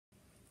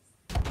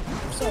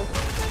So,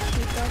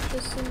 we got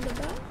this in the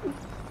bag.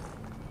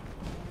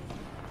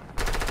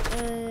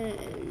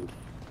 And...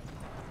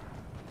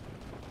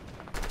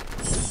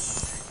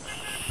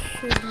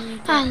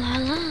 La la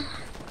la.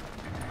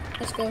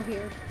 Let's go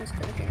here. Let's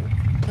go here.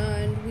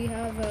 And we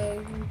have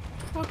a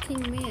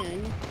talking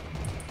man,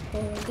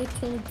 or a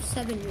little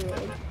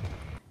 7-year-old.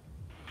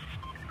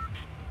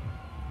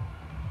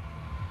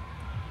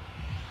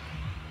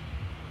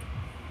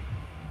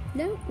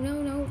 No,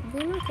 no, no,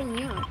 we're not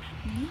going out.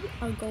 We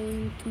are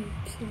going to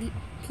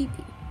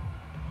pee-pee.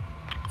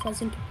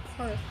 Pleasant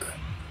Park.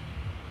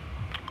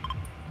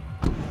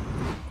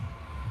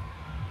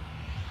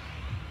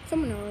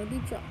 Someone already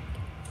dropped.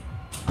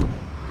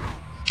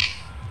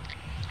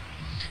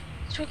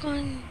 So we're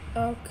going...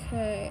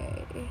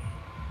 Okay.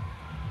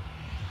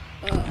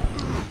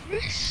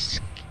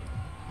 Risk.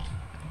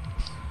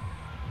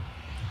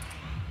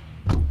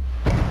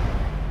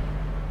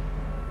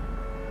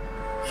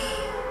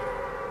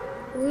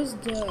 Where's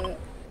the,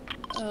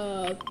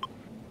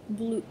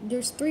 blue?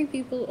 There's 3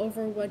 people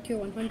over tier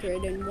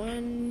 100 and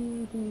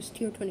 1 who's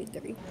tier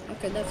 23.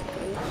 Okay, that's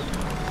good.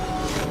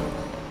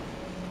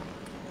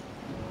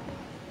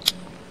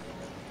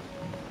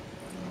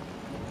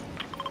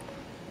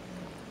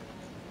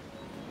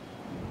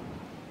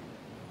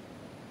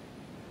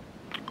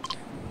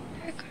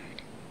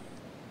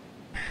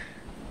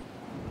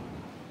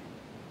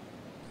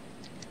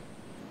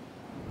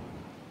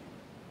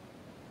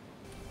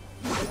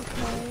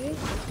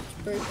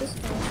 Break this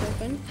house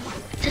open.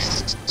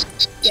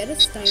 Get a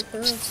sniper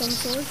of some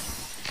sort.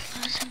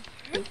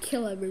 And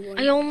kill everyone.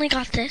 I only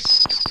got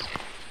this.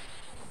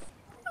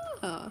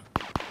 Ah.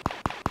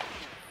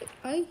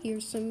 I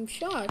hear some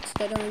shots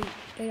that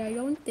I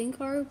don't think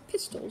are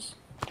pistols.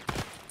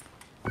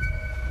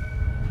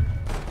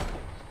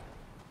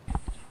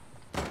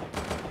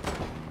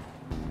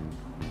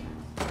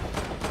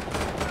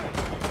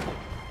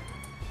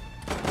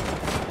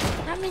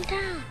 Let me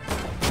down.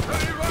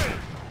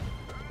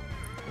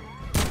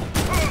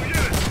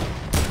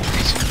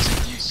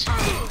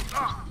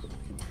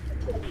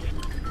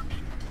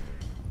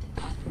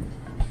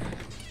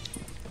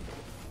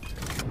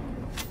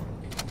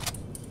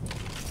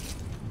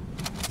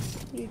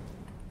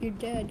 You're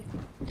dead.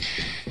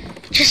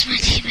 Just my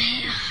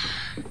teammate.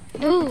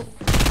 Ooh.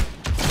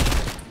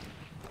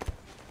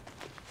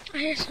 I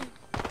hear some.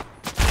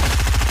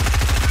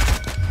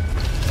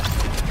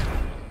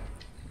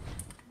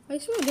 I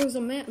swear there was a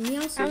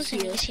Meowscles I was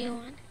here. gonna see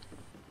one.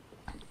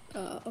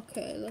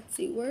 Okay, let's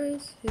see. Where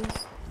is his?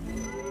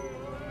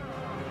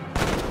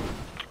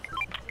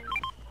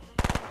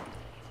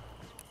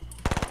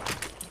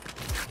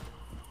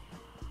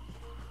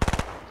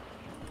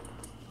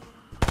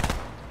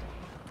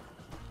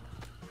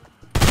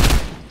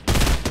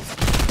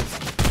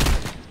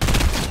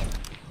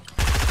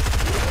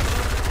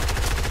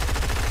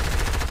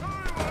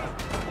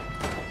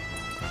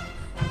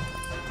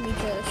 Need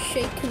to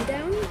shake him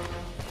down,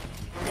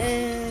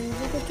 and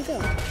we're good to go.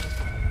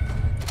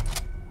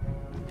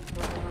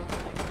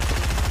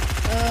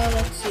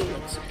 Let's see.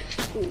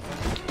 Ooh.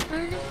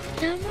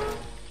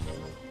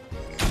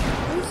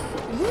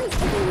 Where's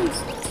everyone's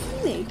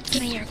teammates?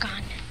 Give me your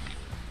gun.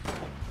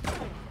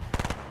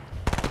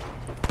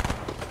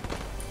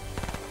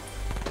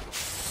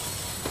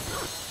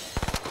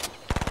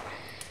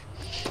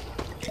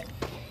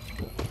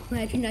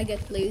 Imagine I get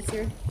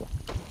lasered.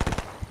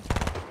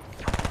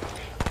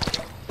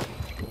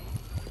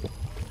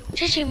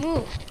 JJ,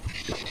 move.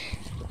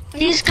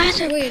 These guys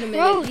are Wait a minute.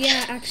 roach.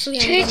 Yeah, actually,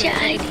 I'm JJ, gonna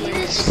I need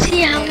to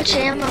see how much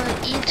ammo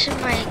each of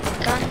my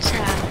guns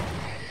have.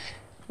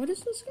 What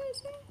is this guy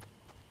saying?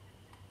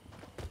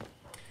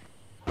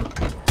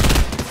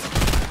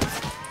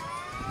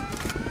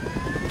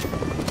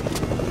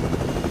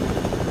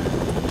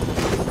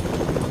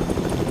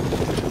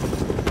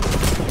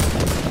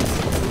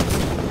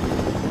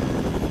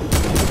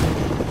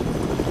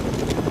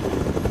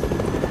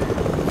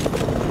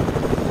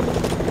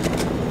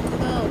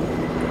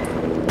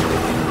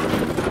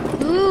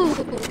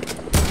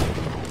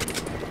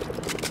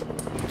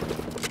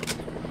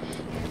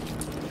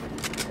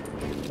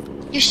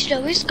 You should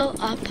always go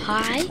up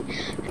high,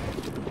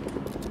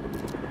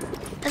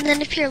 and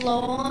then if you're low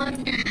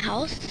on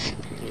health,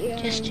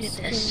 Yeah, just do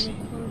this.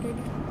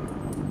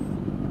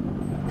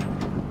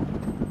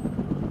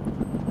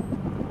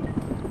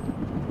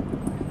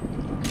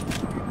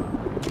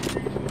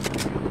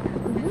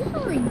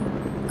 Where are you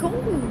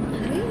going,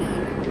 man?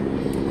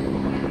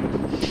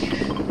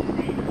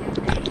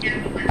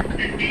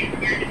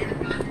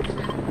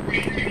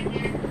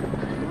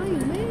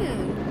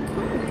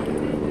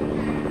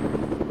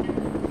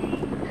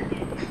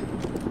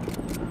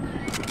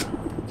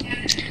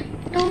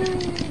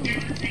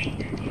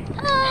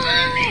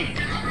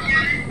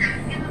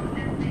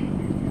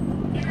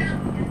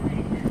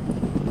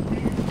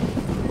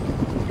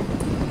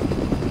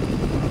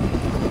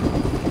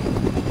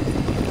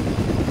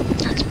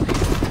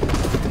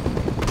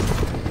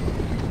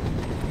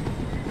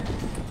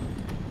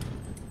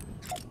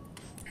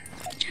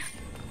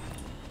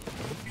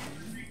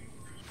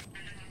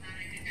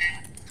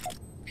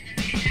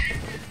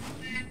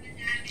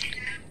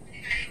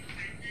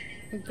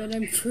 I bet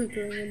I'm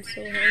triggering him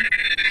so hard.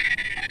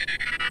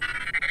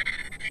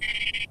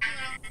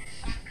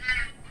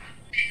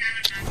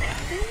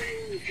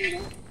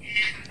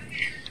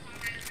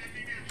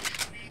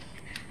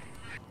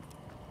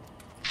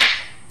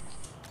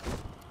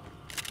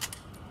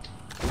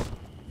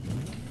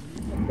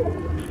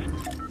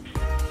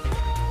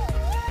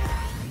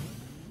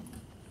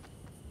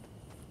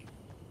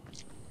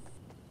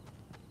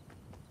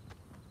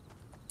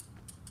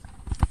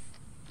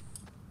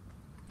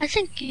 I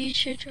think you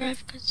should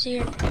drive because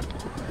you're...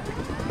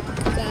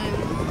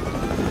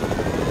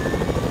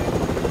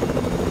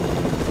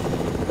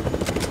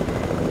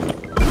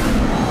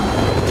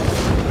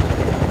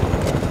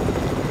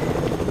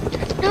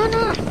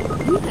 No.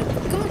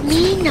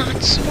 Me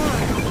not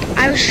smart.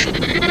 I was trying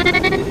to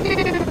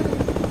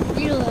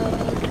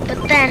reload,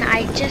 but then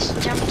I just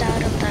jumped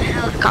out of the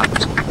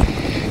helicopter.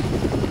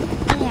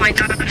 Oh my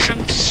gosh,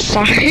 I'm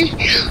sorry.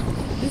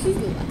 This is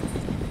the last.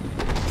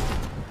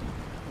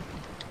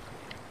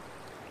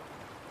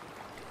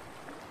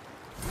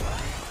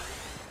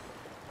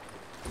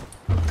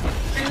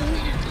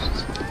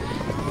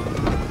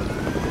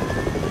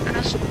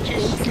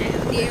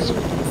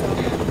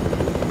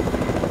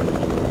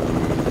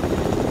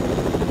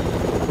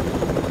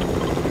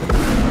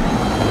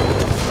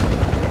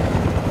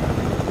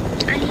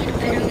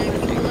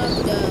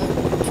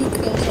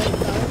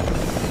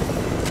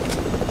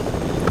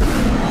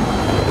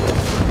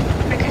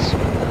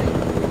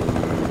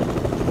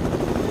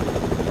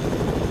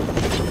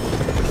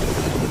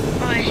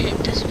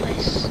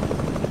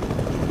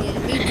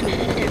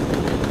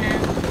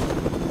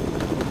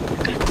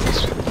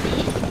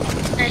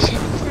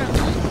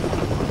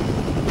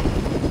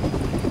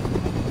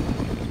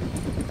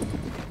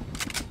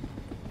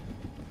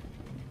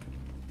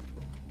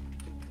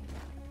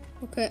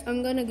 Okay,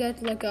 I'm gonna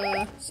get like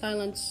a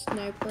silent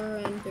sniper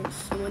and there's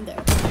someone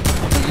there.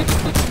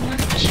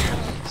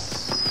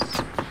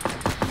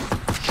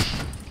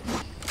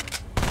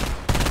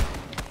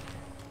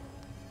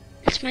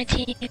 It's my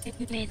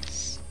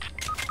teammates.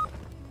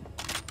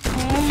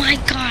 Oh my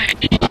god.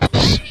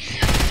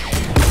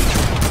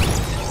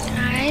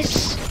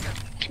 Guys,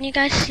 can you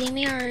guys see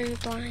me or are you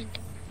blind?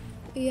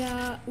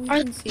 Yeah, we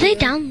are can see they you.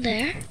 down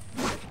there?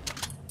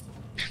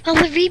 Oh,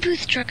 the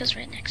rebooth truck is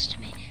right next to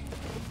me.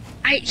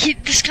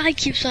 This guy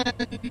keeps on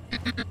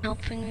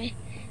helping me.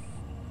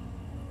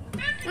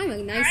 I'm a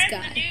nice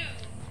guy.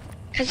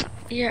 Cause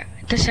you're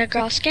this a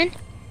girl skin?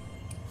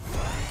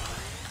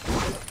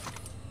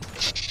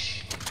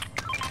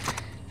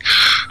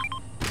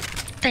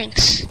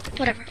 Thanks.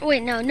 Whatever.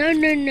 Wait, no.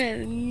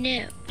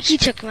 He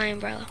took my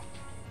umbrella.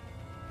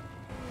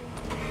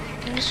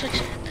 I'm gonna switch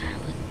that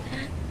with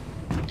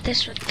that.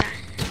 This with that.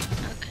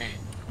 Okay.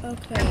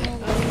 Okay.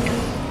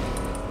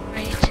 I'm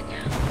ready to go.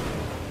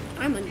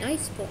 I'm a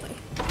nice boy.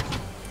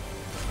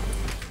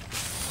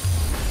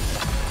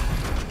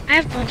 I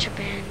have a bunch of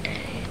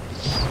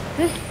band-aids.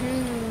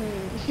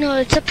 No,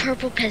 it's a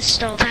purple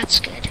pistol. That's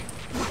good.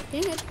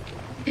 Dang it.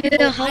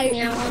 It'll help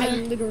me. I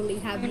literally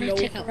have no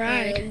help.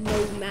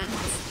 No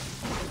mats.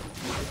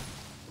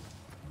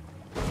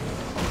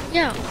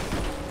 Yo.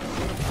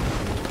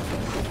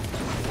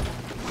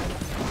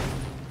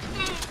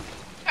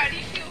 How do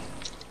you feel?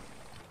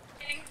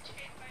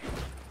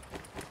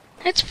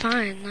 It's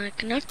fine.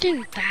 Like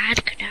nothing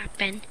bad could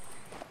happen.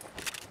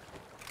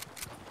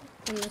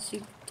 Unless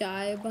you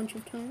die a bunch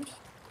of times.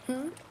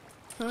 Huh?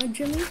 Huh,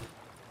 Jimmy?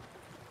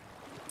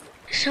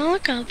 It's not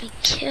like I'll be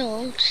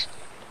killed.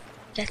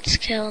 Gets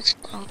killed.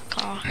 Oh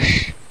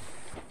gosh.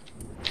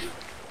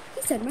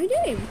 He said my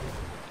name.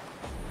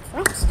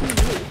 Props to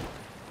you.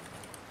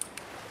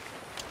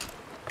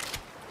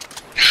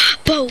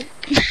 Bo.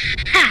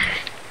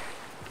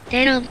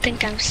 They don't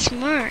think I'm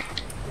smart.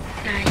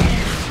 I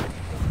am.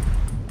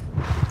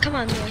 Come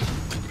on, boy.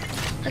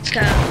 Let's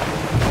go. I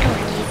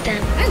don't need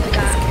them. I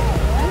got.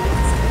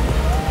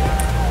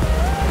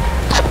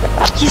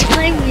 He's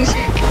playing music.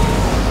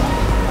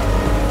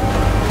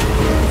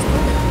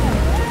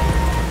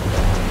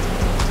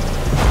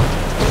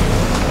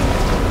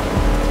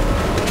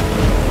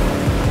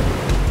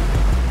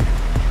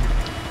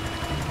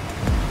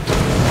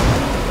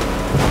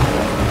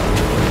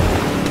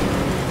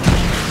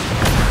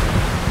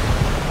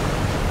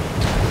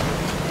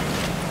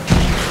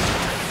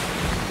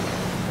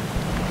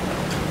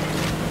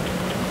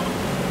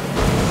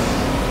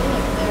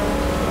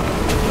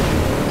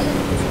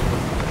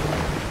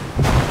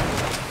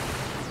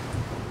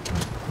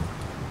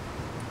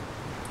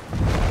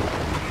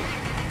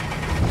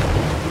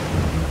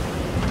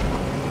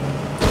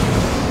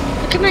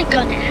 Look at my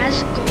gun, it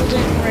has a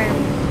golden rim.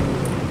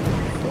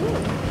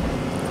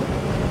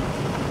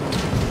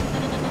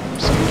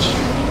 Someone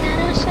shooting at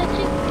us, I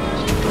think.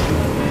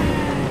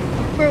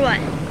 For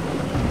what?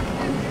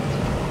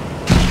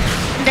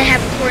 They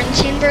have a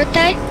quarantine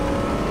birthday?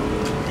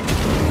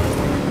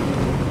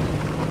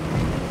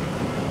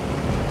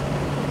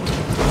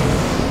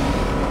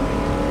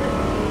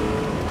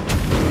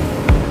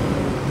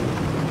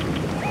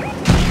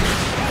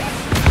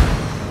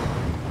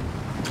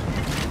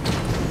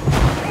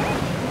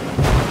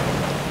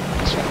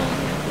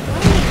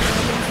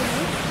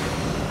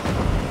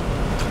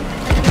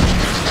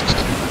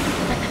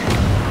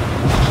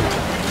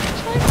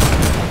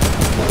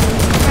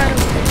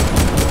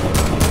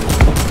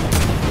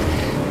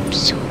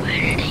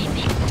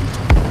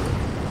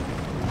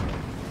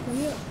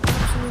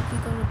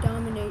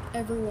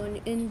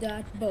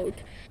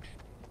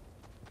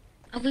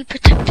 I'll be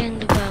protecting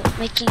the boat,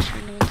 making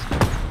sure no one's...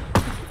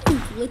 I'm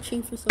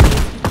glitching for some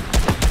reason.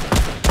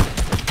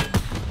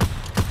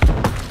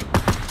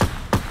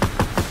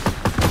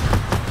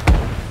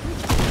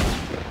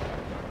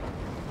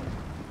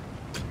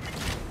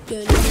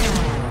 Good.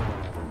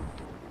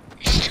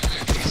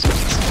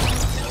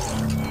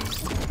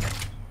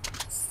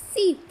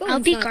 See, I'll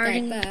be not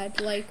guarding. that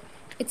bad. Like,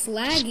 it's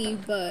laggy,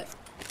 but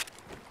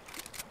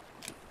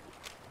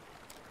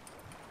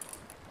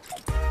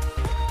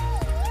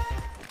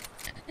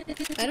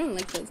I don't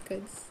like those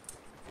kids.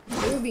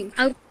 They were being.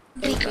 I'll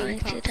be going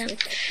to them.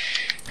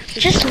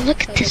 Just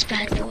look at this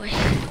bad boy.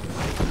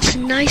 It's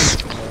nice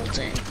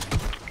golden.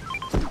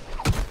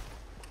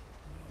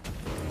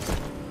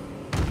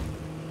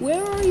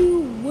 Where are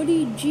you,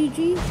 Woody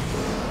GG?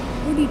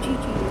 Woody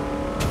GG.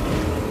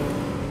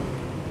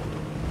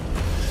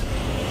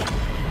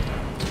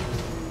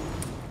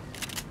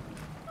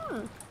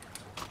 Huh.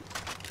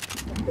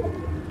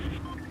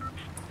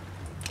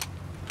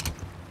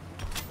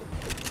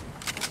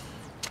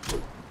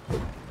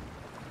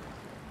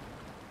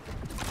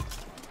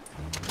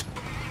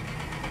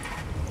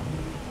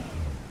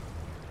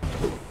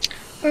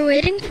 We're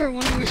waiting for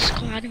one more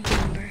squad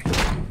member.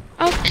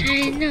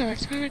 Okay, no,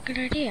 that's not a good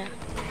idea.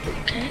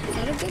 Okay. It's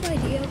not a good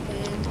idea,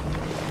 man.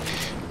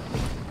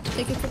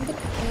 Take it from the.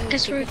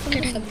 Guess we're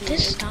getting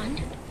this done.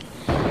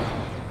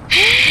 Someone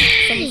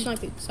Hey!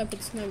 sniping.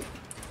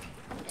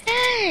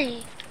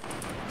 Hey!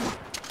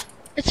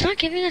 It's not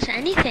giving us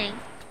anything.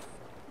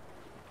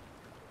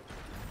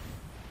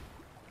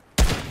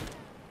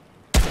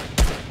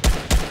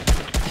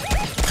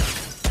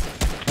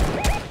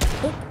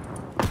 Oh,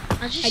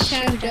 I'll just I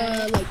shoot tagged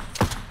at it. like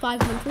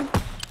 500.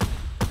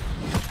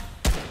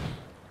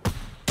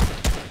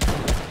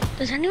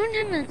 Does anyone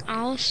have an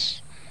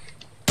else?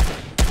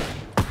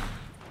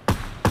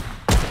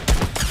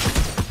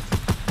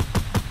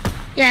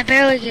 Yeah,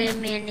 barely gave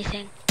me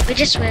anything. We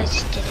just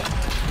wasted it.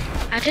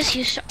 I'll just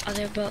use the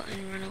other boat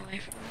and run away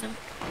from them.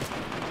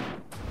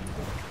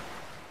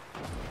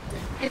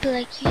 I'd be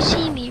like, you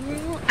see me,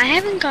 bro? I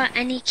haven't got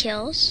any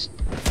kills.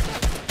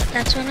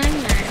 That's what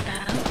I'm mad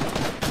about.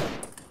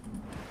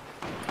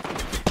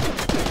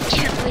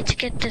 Can't wait to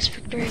get this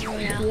victory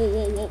royale.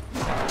 Whoa.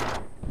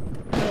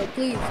 No,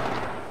 please.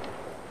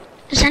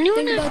 Does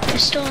anyone Think have about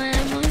pistol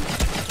ammo?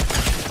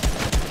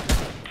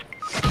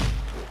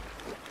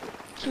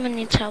 Someone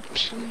needs help.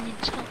 Someone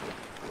needs help.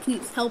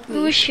 Please help Who me.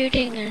 was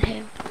shooting at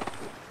him?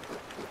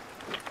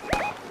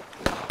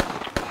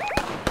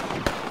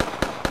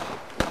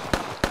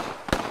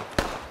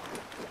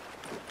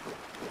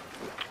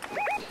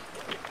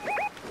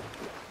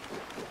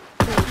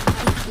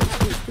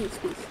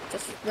 Please.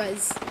 Just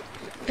res.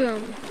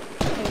 Boom.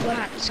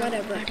 Got Whatever.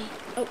 somebody.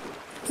 Oh,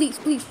 please,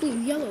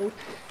 yellow.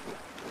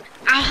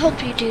 I'll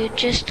help you, dude.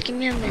 Just give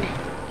me a minute.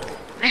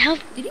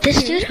 Did you This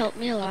hear dude me? helped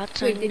me a lot,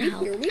 so Wait, I'm did gonna you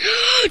hear help. me?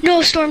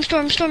 No, storm!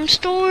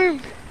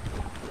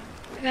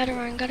 I gotta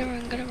run.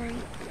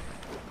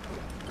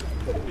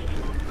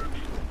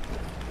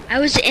 I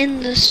was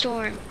in the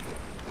storm.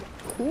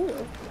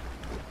 Cool.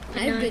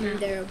 I know, I've I been know.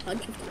 there a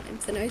bunch of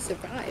times and I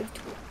survived.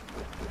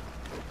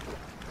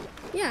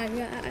 Yeah,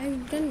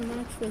 I've done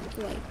much with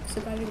like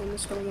surviving in the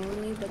storm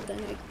only, but then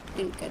I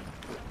didn't get.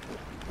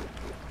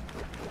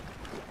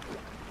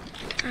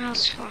 I'll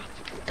swap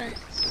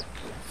this.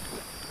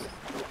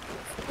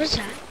 What's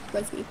that?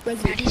 Res me.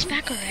 Daddy's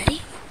back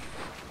already?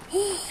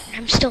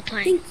 I'm still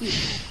playing.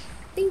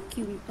 Thank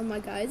you, oh my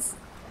guys.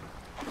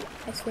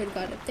 I swear to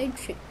God, if they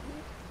shit.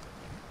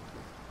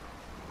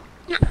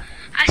 No,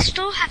 I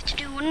still have to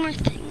do one more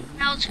thing.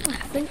 Now let's go.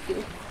 Thank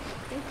you.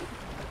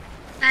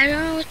 I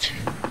don't know what.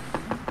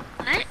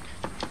 What?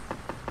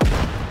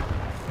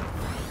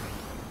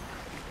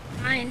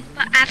 Fine,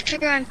 but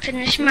after I'm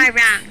finished my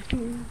round.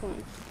 Move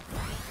on.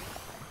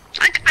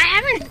 Like, I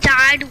haven't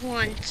died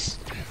once.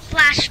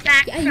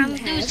 Flashback Yeah, you from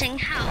have. losing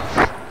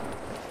health.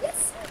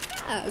 Yes,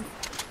 I have.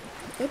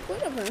 But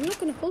whatever, I'm not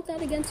gonna hold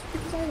that against you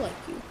because I like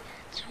you.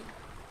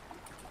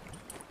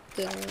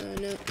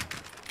 Dun-na.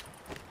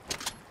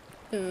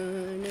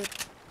 Dun-na.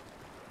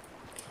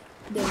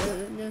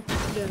 Dun-na.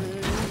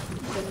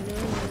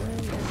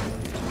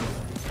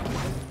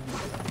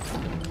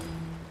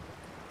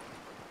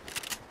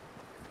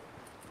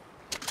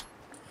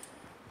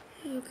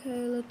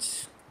 Okay,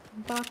 let's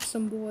box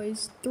some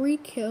boys. 3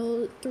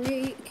 kills.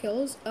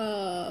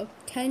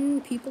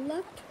 10 people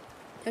left.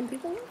 10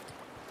 people left.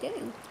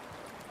 Dang.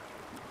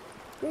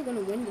 We're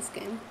gonna win this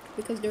game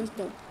because there's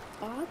no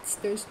bots,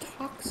 there's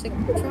toxic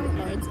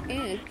tryhards,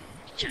 and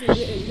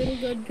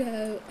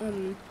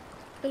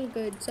little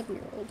good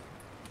 7-year-old.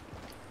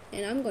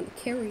 And I'm gonna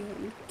carry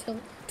him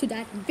to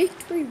that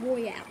victory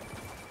royale.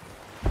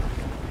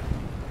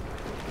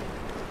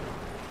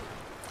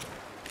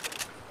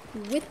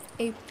 With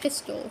a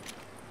pistol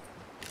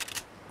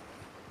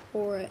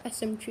or a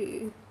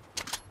SMG.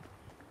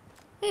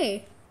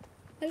 Hey,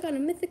 I got a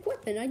mythic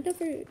weapon. I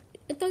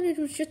thought it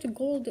was just a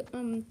gold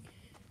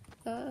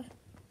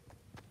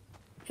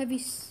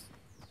heavy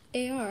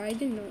AR. I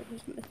didn't know it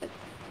was mythic.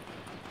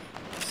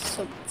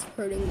 So it's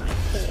hurting my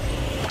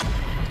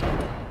core.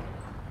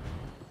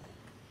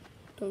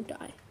 Don't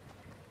die.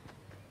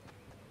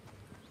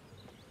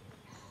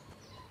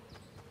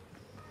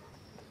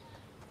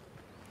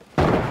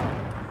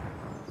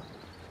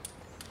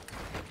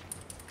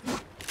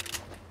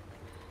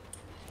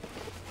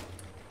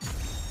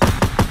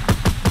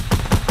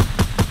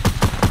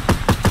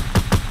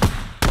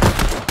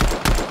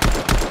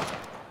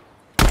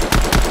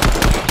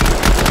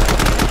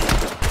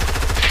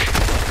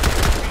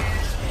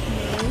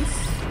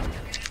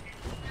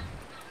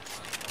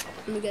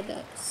 Let me get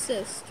that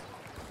assist.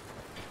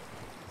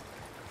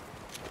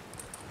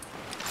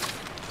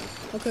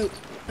 Okay,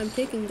 I'm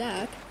taking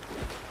that.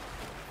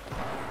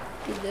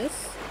 Do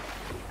this.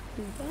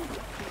 Do that.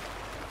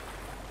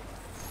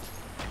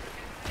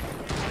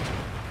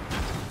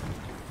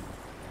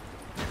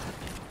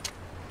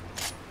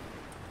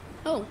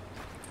 Oh,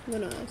 I'm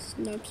gonna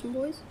snipe some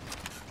boys.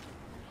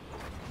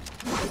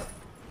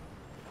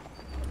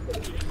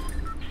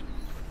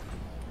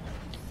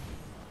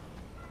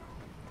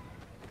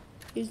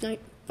 There's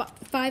like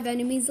 5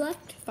 enemies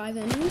left. 5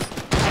 enemies.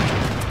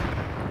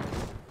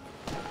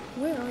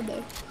 Where are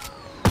they?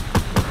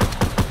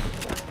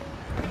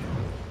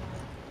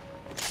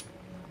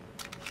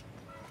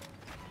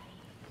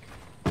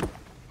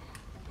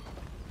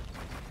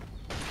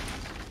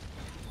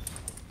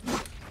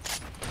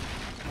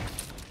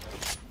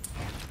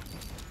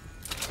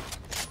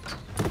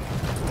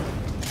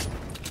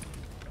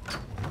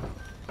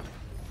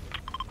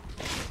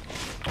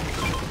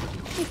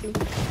 Thank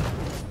you.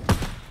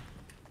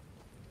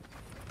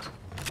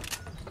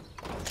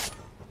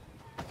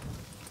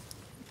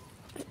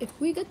 If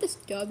we get this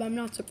dub, I'm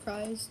not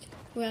surprised.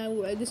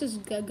 Well, this is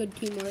good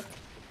teamwork.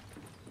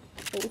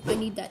 Oh, I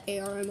need that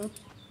AR ammo.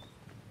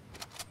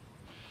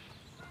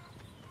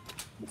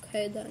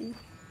 Okay, then.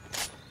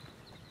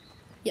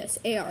 Yes,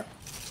 AR.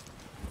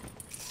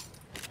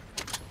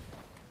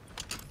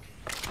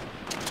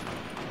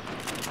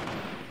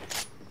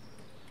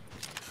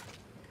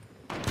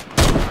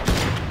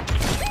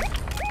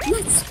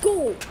 Let's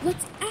go!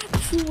 Let's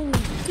actually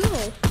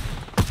go!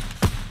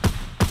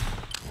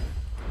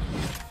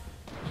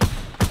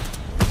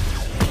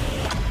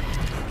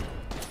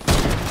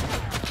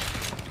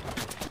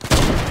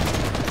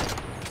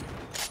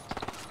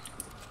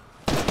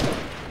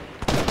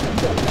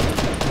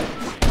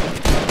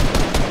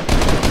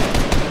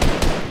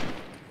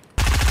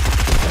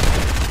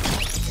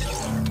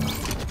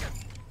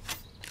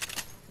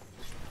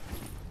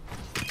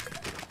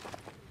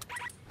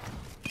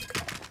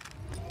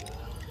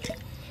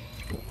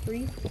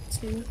 Three,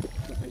 two,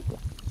 one.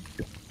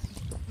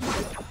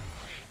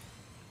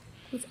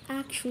 Let's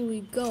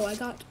actually go. I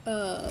got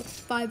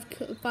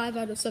 5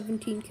 out of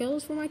 17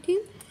 kills for my team.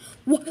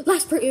 What?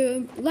 Last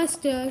guy.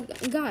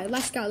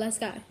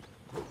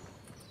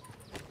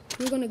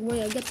 We're gonna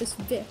get this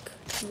Vic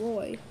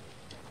Roy.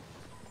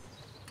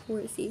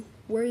 Where is he?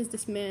 Where is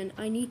this man?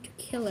 I need to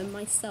kill him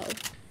myself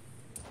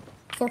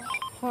for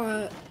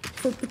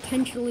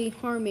potentially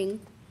harming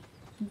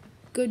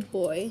good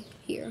boy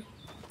here.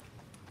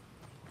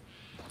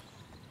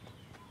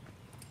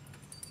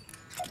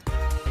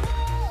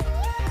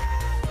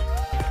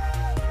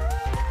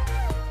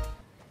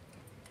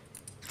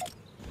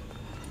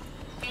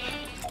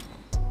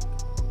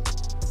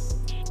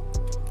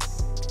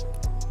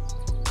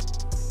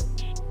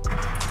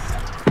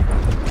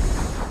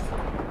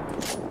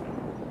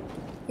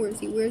 Where is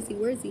he? Where is he?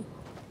 Where is he?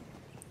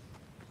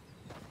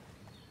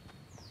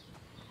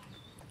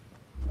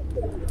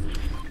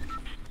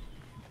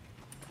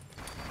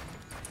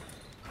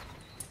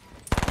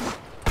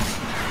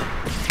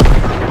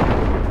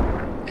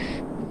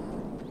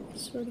 I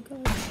swear to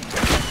God.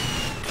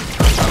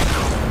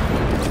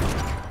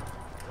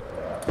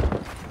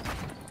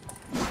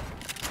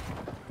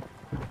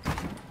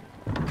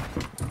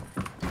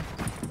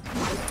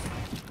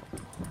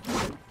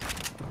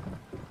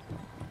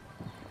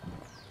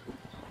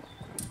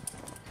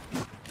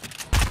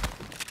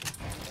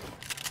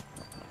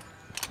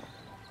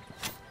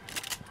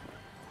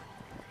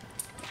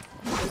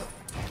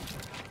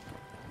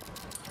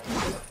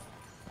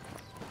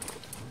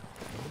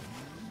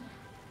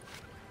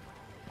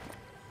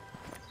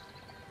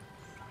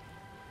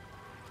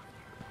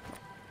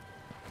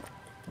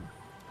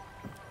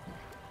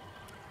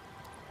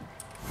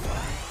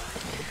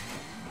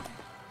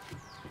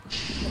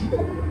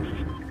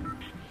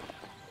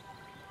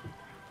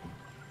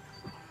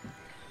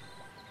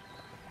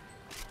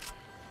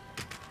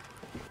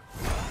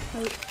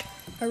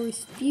 I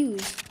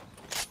refuse to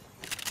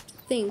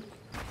think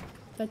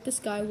that this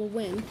guy will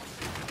win.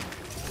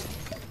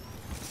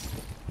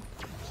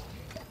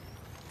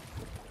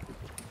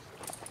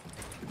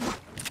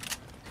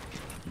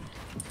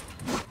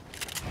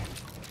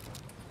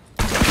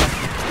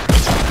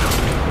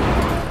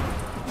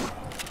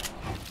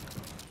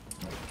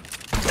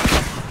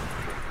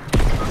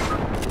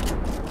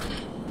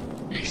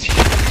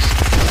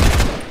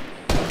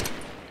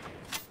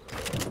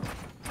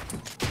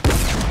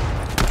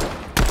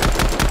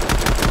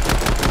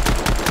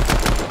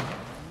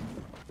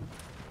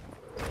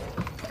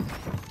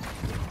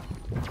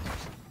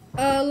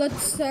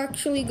 let's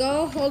actually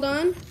go. Hold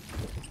on.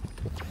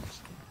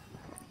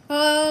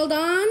 Hold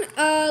on.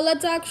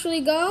 Let's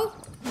actually go.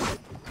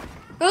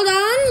 Hold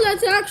on.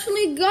 Let's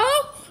actually go.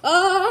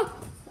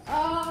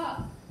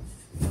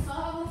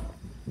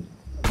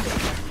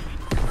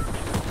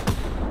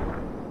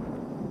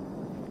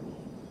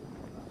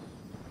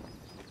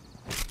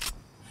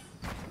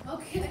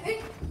 Okay.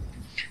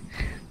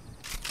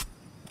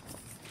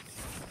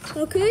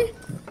 Okay.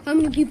 How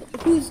many people?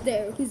 Who's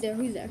there? Who's there?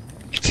 Who's there?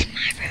 It's in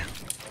my room.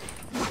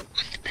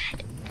 On the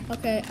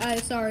bed. Okay.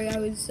 Sorry. I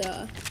was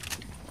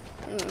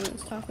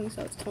talking,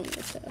 so I was telling it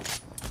to.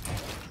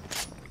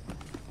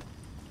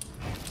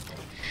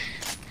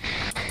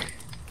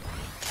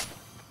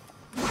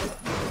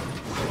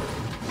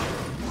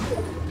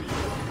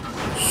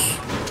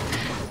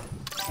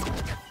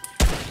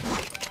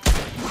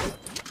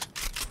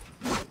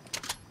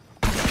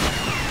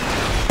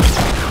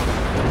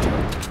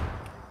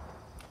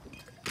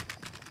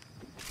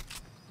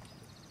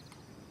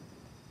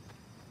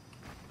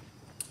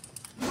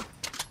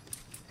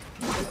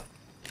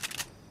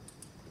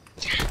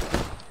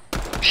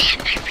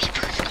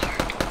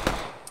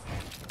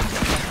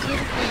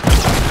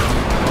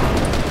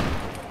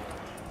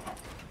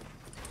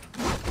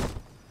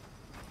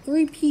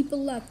 Three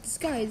people left. This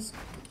guy's.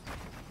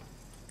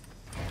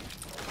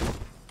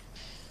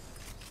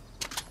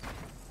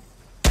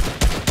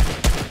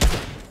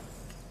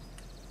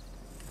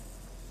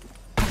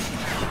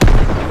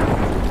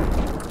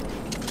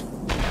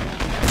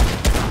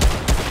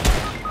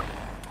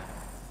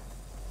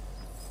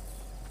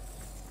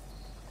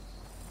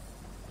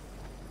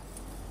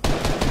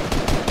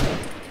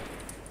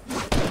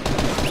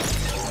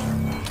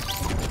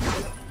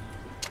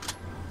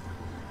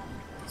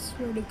 I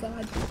swear to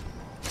God.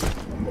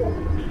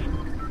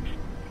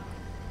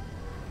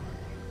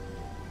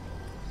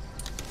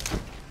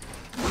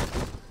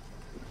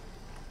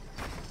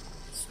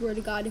 Swear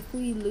to God, if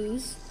we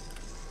lose,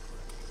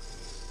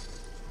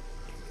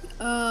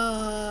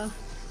 I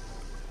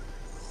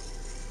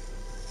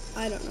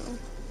don't know.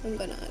 I'm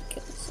gonna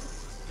kill myself.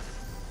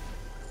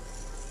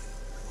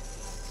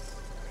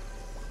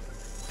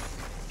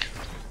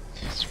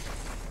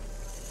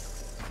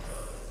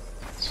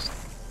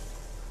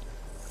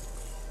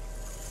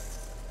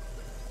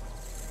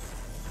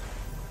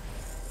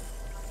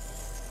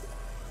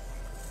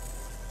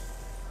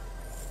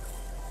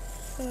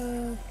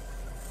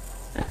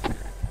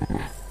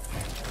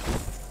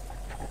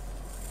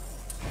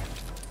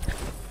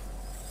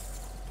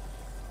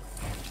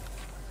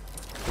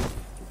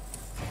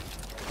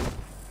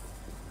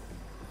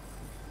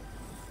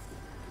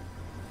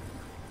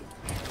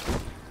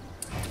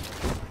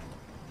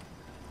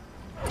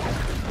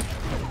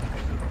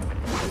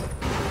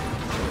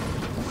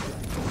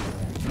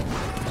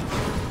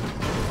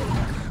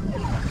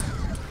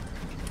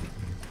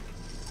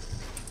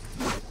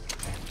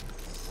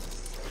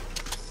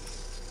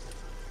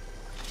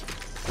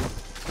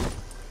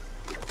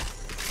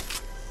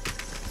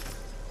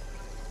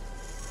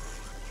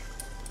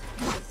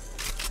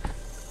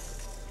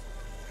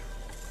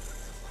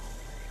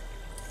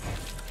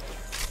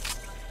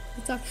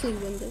 Let's actually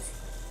win this.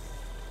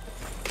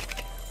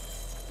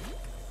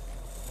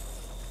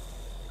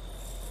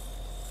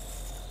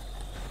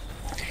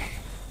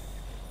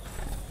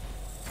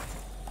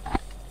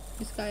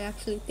 This guy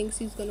actually thinks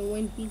he's gonna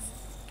win. He's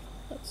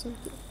got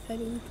something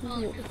heading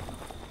toward.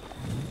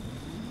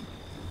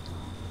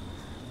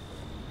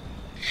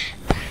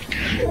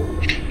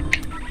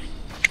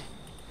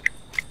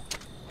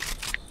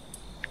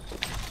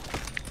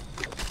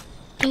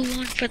 Go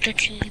on for the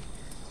team.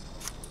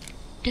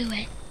 Do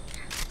it.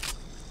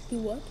 Do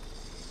what?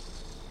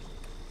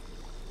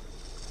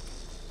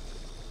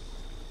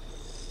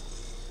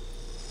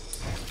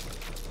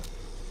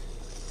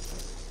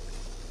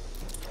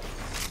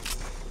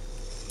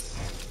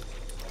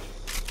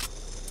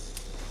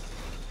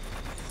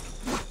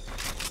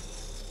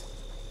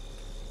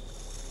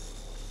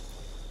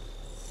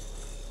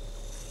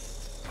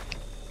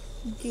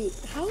 Dude,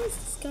 how is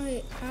this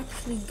guy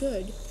actually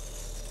good?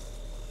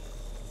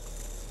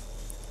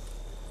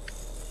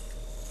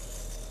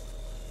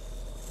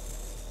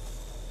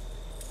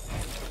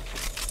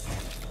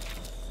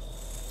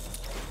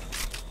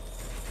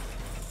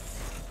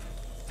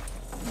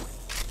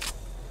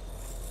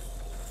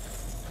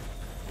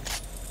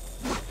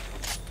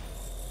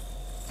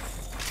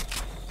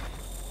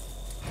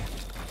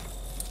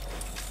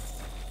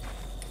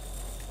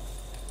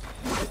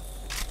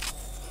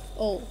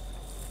 Oh.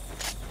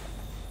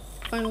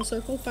 Final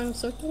circle, final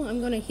circle.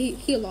 I'm gonna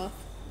heal off.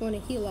 I'm gonna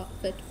heal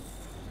off it.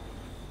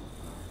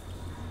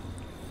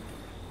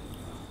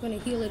 I'm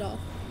gonna heal it off.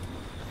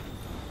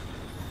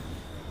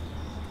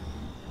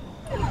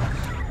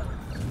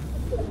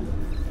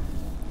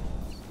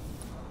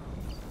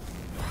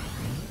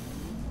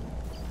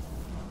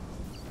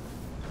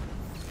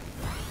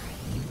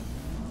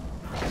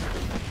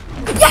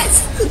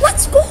 Yes!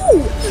 Let's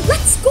go!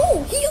 Let's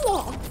go! Heal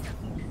off!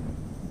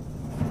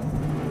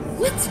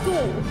 Let's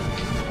go!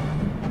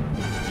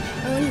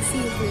 I want to see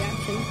his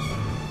reaction.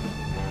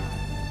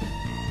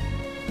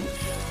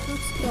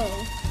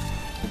 Go.